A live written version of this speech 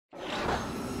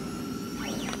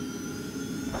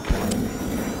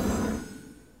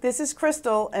This is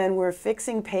Crystal, and we're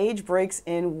fixing page breaks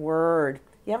in Word.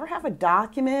 You ever have a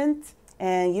document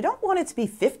and you don't want it to be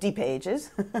 50 pages?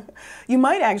 You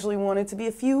might actually want it to be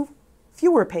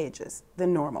fewer pages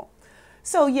than normal.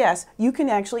 So yes, you can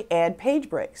actually add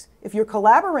page breaks. If you're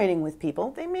collaborating with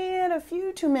people, they may add a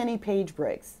few too many page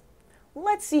breaks.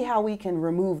 Let's see how we can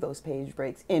remove those page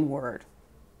breaks in Word.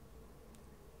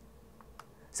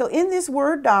 So in this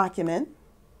Word document,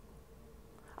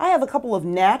 I have a couple of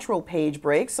natural page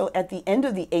breaks. So at the end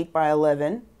of the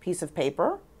 8x11 piece of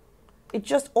paper, it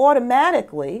just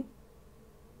automatically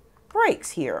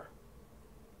breaks here.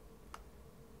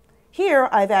 Here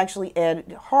I've actually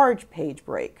added a hard page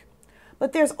break.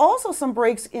 But there's also some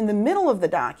breaks in the middle of the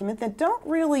document that don't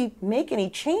really make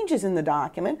any changes in the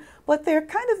document, but they're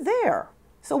kind of there.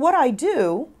 So what I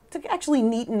do to actually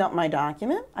neaten up my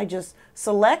document, I just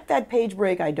select that page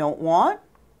break I don't want,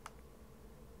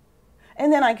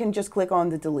 and then I can just click on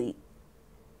the delete.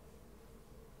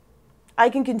 I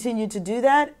can continue to do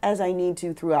that as I need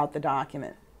to throughout the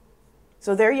document.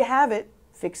 So there you have it,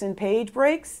 fixing page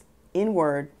breaks in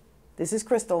Word. This is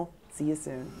Crystal. See you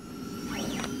soon.